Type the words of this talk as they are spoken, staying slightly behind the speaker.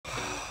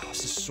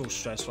This is so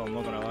stressful, I'm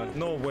not gonna lie.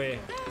 No way.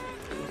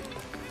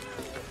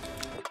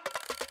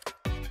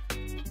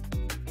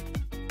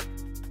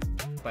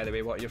 By the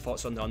way, what are your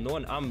thoughts on the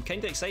unknown? I'm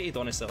kind of excited,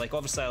 honestly. Like,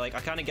 obviously, like,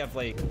 I can't give,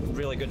 like,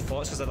 really good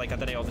thoughts because, like, I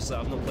didn't, obviously,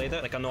 I've not played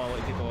it. Like, I know a lot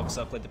of people,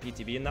 obviously, have played the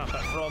PTB and that,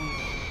 but from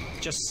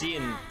just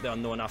seeing the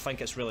unknown, I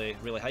think it's really,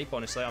 really hype,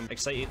 honestly. I'm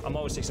excited. I'm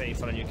always excited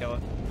for a new killer.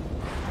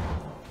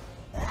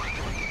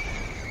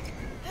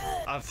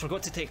 I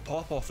forgot to take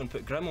Pop off and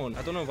put Grim on.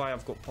 I don't know why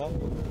I've got Pop.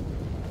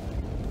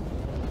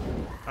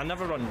 I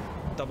never run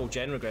double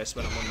gen regress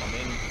when I'm on my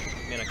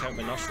main account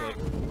with Nurse, like.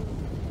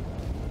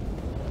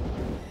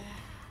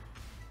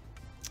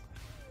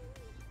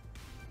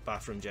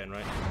 Bathroom gen,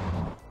 right?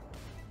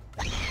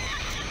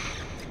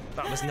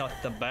 That was not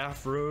the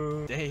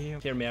bathroom.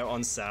 Damn. Hear me out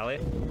on Sally.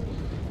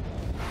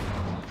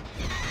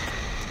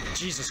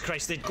 Jesus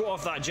Christ, they'd go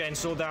off that gen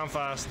so damn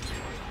fast.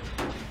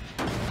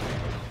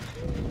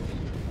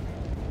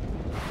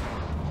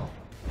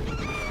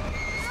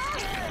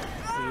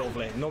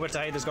 Lovely. Nowhere to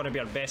Hide is going to be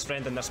our best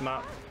friend in this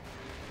map.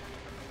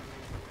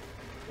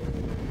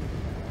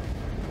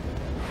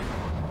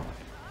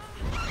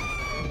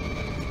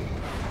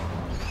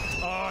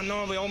 Oh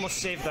no, we almost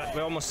saved it.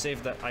 We almost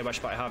saved it. I wish,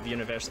 but I have a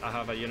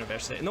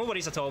university. No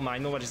worries at all,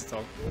 man. No worries at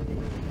all.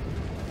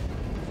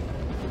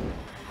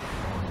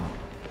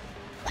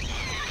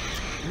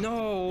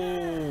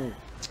 No!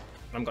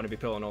 I'm going to be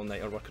pulling all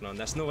night or working on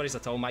this. No worries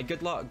at all, my.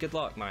 Good luck,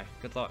 my.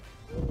 Good luck.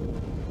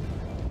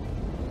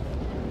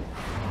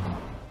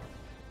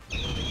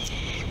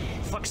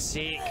 Fuck's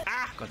sake.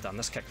 Ah! God damn,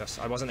 this kicked us.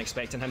 I wasn't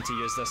expecting him to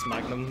use this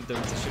Magnum to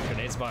shoot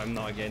grenades, but I'm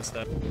not against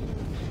it.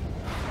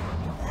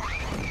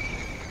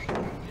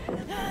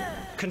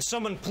 Can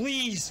someone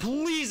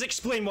please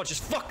explain what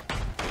just fuck?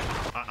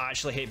 I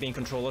actually hate being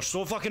controller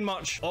so fucking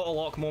much. Auto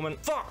lock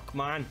moment. Fuck,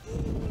 man.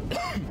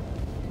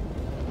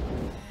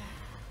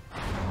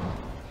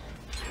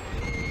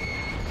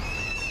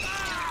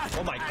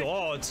 Oh my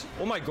god.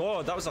 Oh my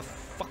god. That was a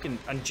fucking...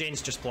 And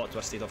Jane's just plot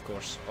twisted, of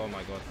course. Oh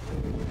my god.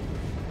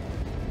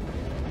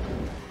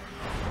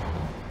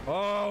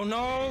 Oh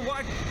no.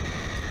 What?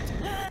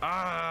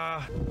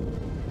 Ah.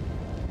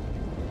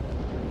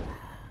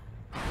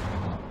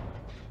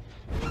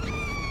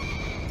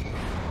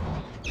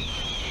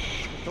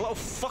 The little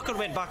fucker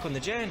went back on the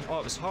gen. Oh,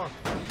 it was her.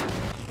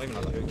 I've not even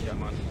had a hook yet,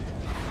 man.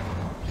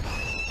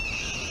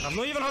 I've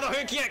not even had a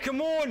hook yet, come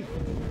on!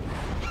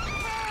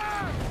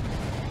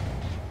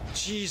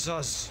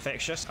 Jesus.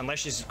 Infectious. Unless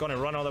she's gonna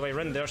run all the way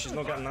around there, she's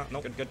not getting that.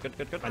 No, good.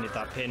 I need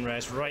that pain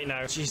rest right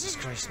now. Jesus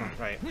Christ, man.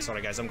 Right,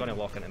 sorry guys, I'm gonna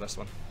lock into this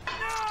one.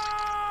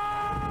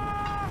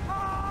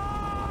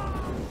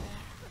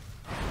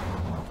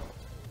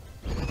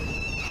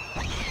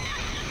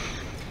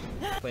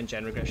 Playing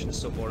gen regression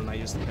is so boring. I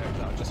use the character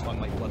that just fun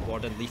like Blood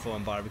Warden, Lethal,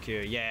 and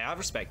Barbecue. Yeah, I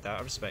respect that.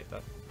 I respect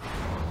that.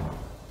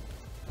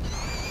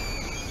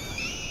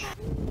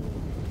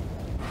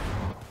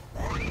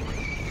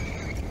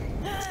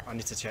 I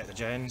need to check the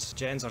gens.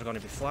 Gens are going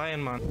to be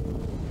flying, man.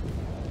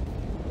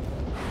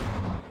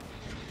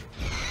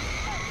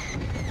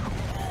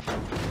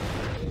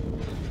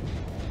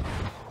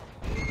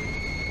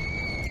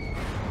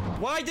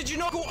 Why did you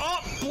not go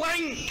up,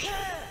 Blink?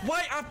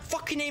 Why? I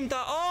fucking aimed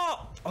that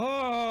up.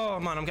 Oh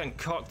man, I'm getting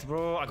cocked,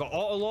 bro. I got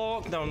auto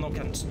lock. Now I'm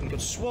getting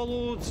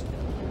swallowed.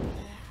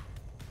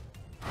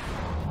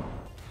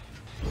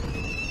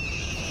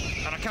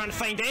 And I can't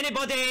find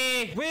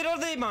anybody. Where are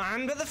they,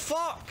 man? What the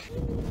fuck?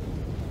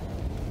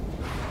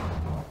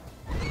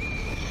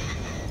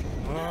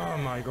 Oh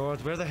my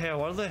god, where the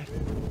hell are they?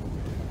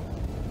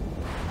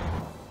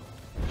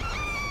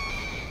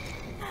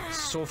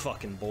 So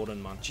fucking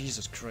boring, man.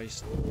 Jesus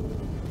Christ.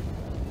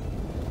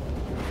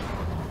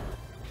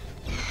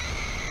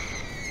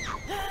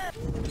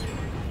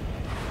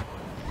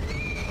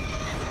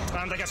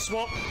 And I get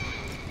swapped.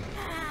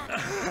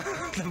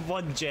 The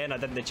one gen I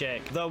didn't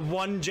check. The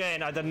one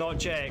gen I did not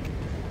check.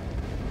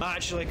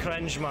 Actually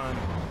cringe, man.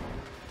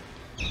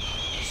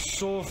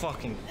 So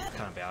fucking...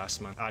 Can't be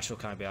asked, man. Actually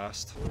can't be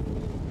asked.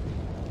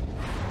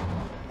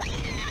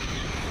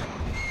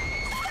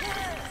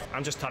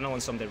 I'm just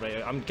tunneling somebody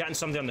right out. I'm getting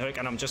somebody on the hook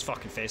and I'm just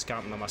fucking face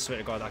camping them. I swear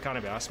to God, I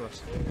can't be asked for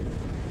this.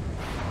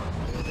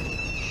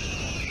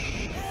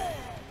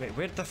 Wait,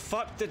 where the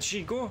fuck did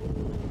she go?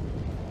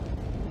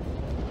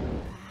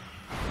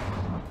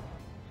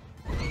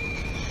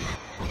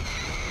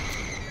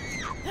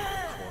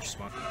 Of course,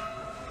 man.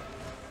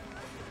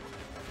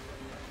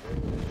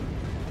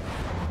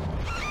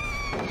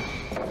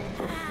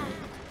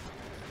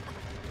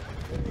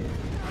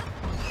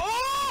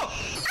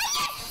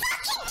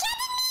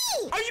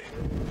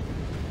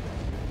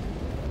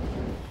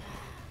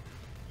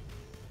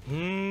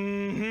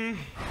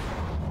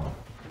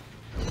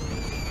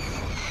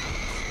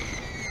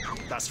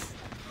 That's...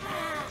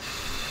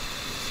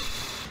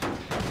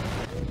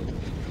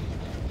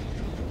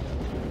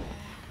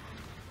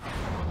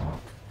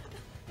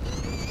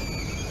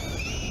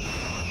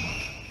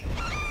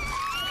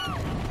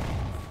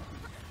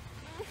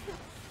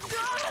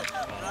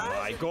 Oh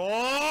my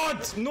god!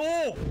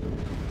 No!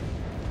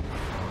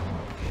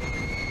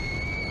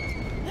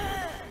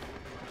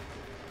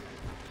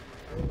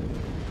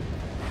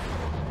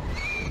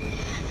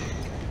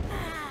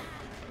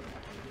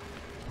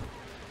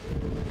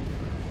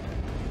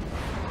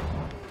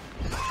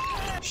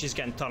 she's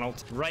getting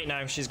tunneled. Right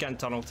now, she's getting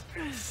tunneled.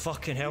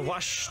 Fucking hell, what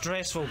a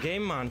stressful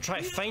game, man.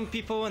 Try to find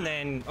people and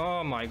then...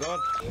 Oh my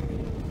god.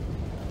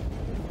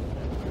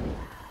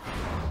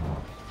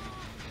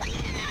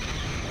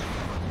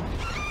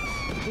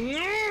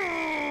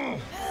 No!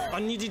 I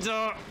needed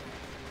that.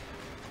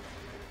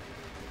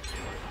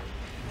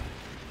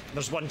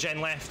 There's one gen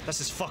left.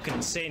 This is fucking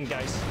insane,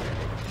 guys.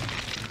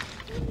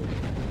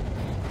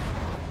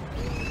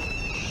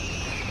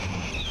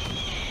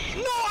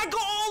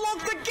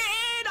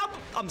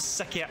 I'm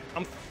sick of it.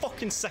 I'm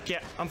fucking sick of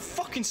it. I'm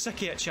fucking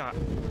sick of it, chat.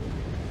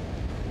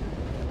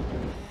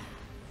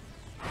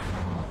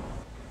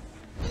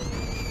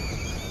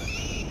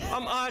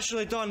 I'm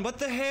actually done. What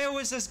the hell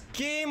is this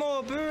game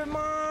all about,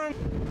 man?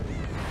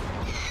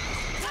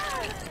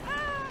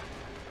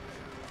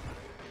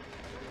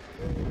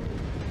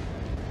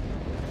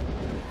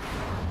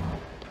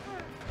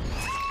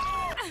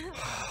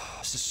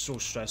 This is so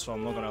stressful,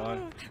 I'm not gonna lie.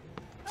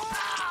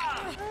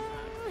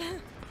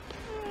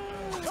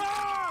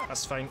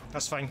 That's fine,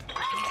 that's fine.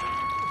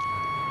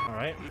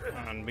 Alright,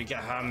 and we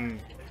get him.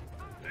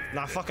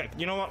 Nah, fuck it.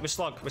 You know what? We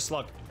slug.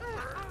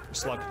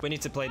 We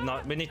need to play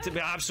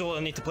we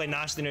absolutely need to play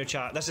nasty now,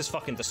 chat. This is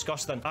fucking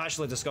disgusting.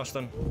 Actually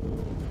disgusting.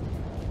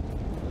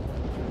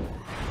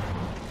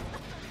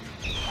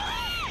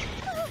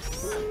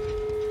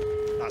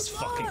 That's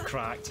fucking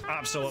cracked.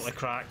 Absolutely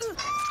cracked.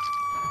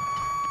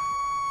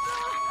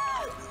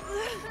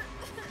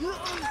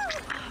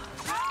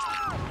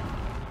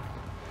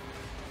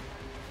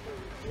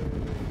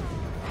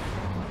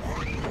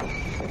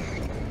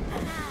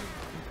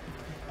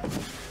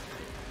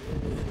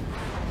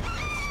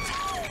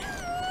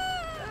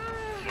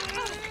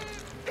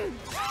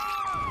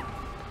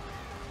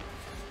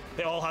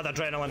 They all had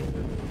adrenaline.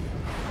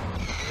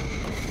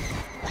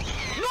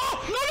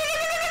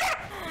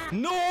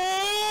 No!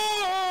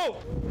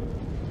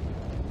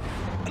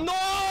 No!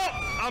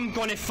 I'm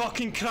gonna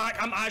fucking crack.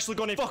 I'm actually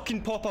gonna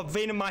fucking pop a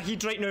vein in my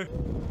head right now.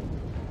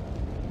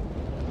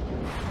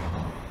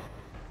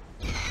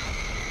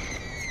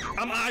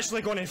 I'm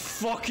actually gonna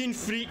fucking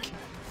freak.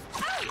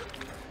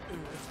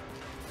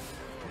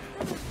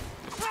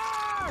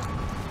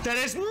 There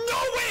is no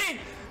way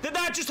that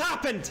that just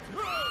happened.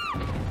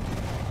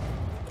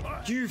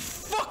 You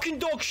fucking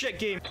dog shit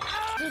game!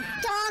 You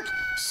dog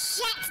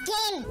shit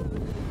game!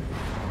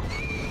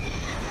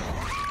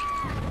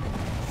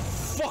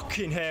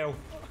 Fucking hell!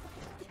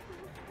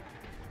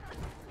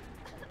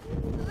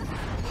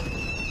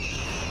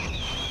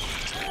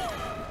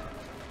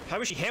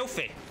 How is she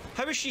healthy?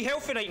 How is she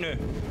healthy right now?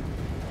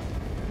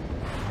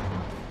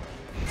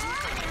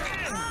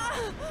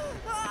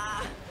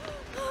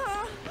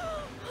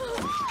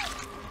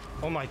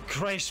 Oh my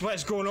Christ, what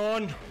is going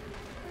on?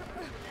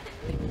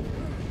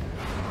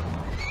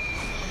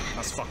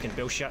 That's fucking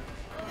bullshit.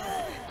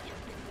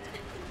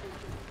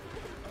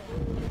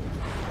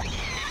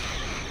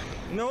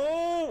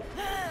 No!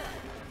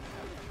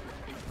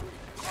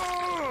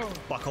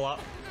 Buckle up.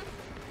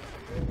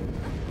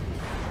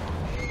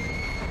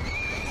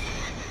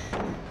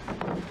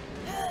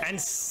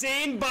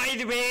 Insane, by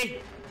the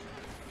way!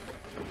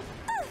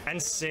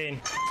 Insane.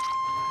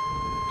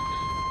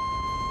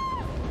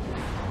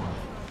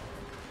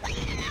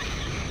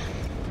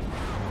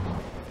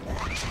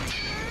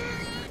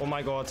 Oh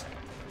my god.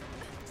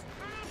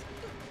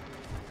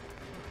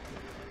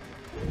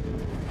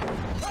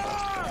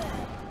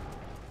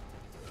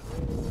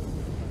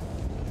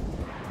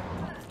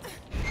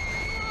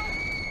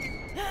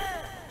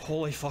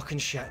 Holy fucking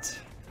shit.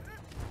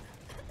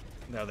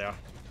 There they are.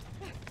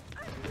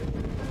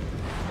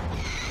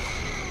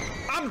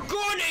 I'm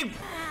going to...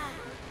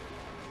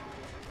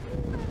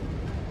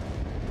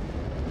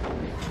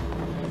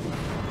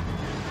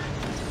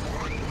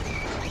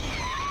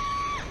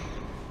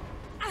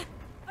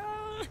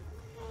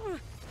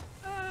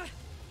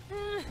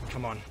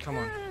 Come on, come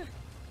on.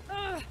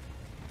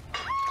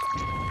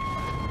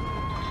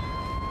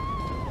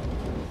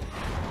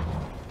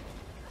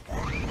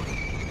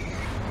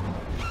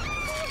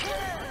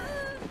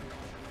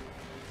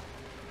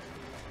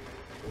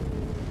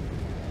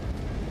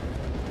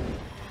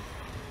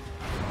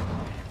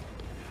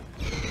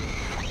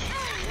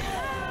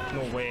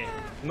 No way.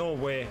 No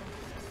way.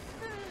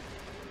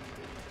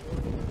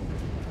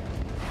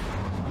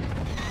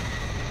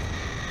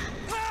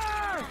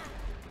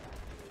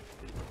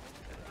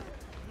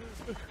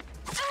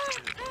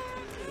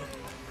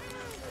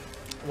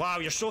 Wow,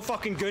 you're so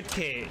fucking good,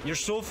 Kate. You're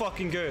so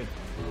fucking good.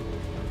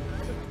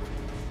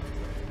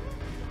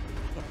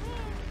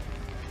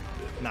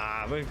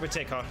 Nah, we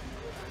take her.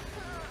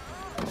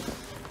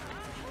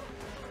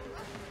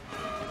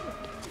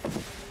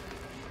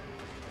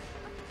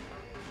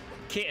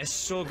 Kate is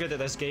so good at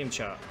this game,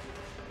 chat.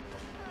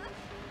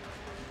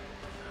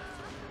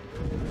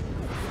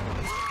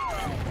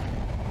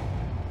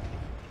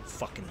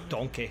 Fucking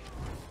donkey.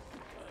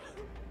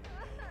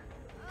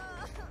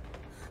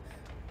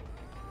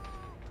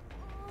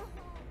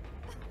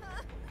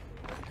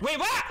 Wait,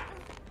 what?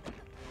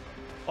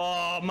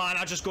 Oh man,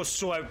 I just got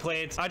so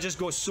outplayed. I just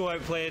got so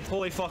outplayed.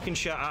 Holy fucking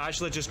shit, I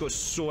actually just got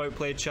so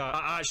outplayed, chat.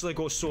 I actually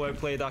got so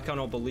outplayed. I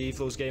cannot believe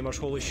those gamers.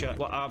 Holy shit,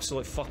 what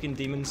absolute fucking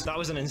demons. That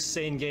was an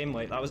insane game,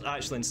 like, that was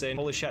actually insane.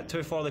 Holy shit,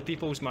 2 for the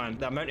peoples, man.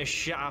 The amount of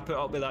shit I put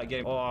up with that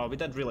game. Oh, we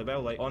did really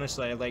well, like,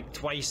 honestly, like,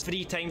 twice,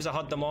 3 times I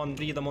had them on,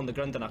 3 of them on the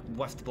ground, and I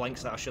whiffed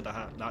blinks that I should have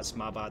had. That's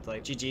my bad,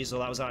 like, GG's, so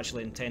that was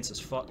actually intense as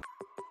fuck.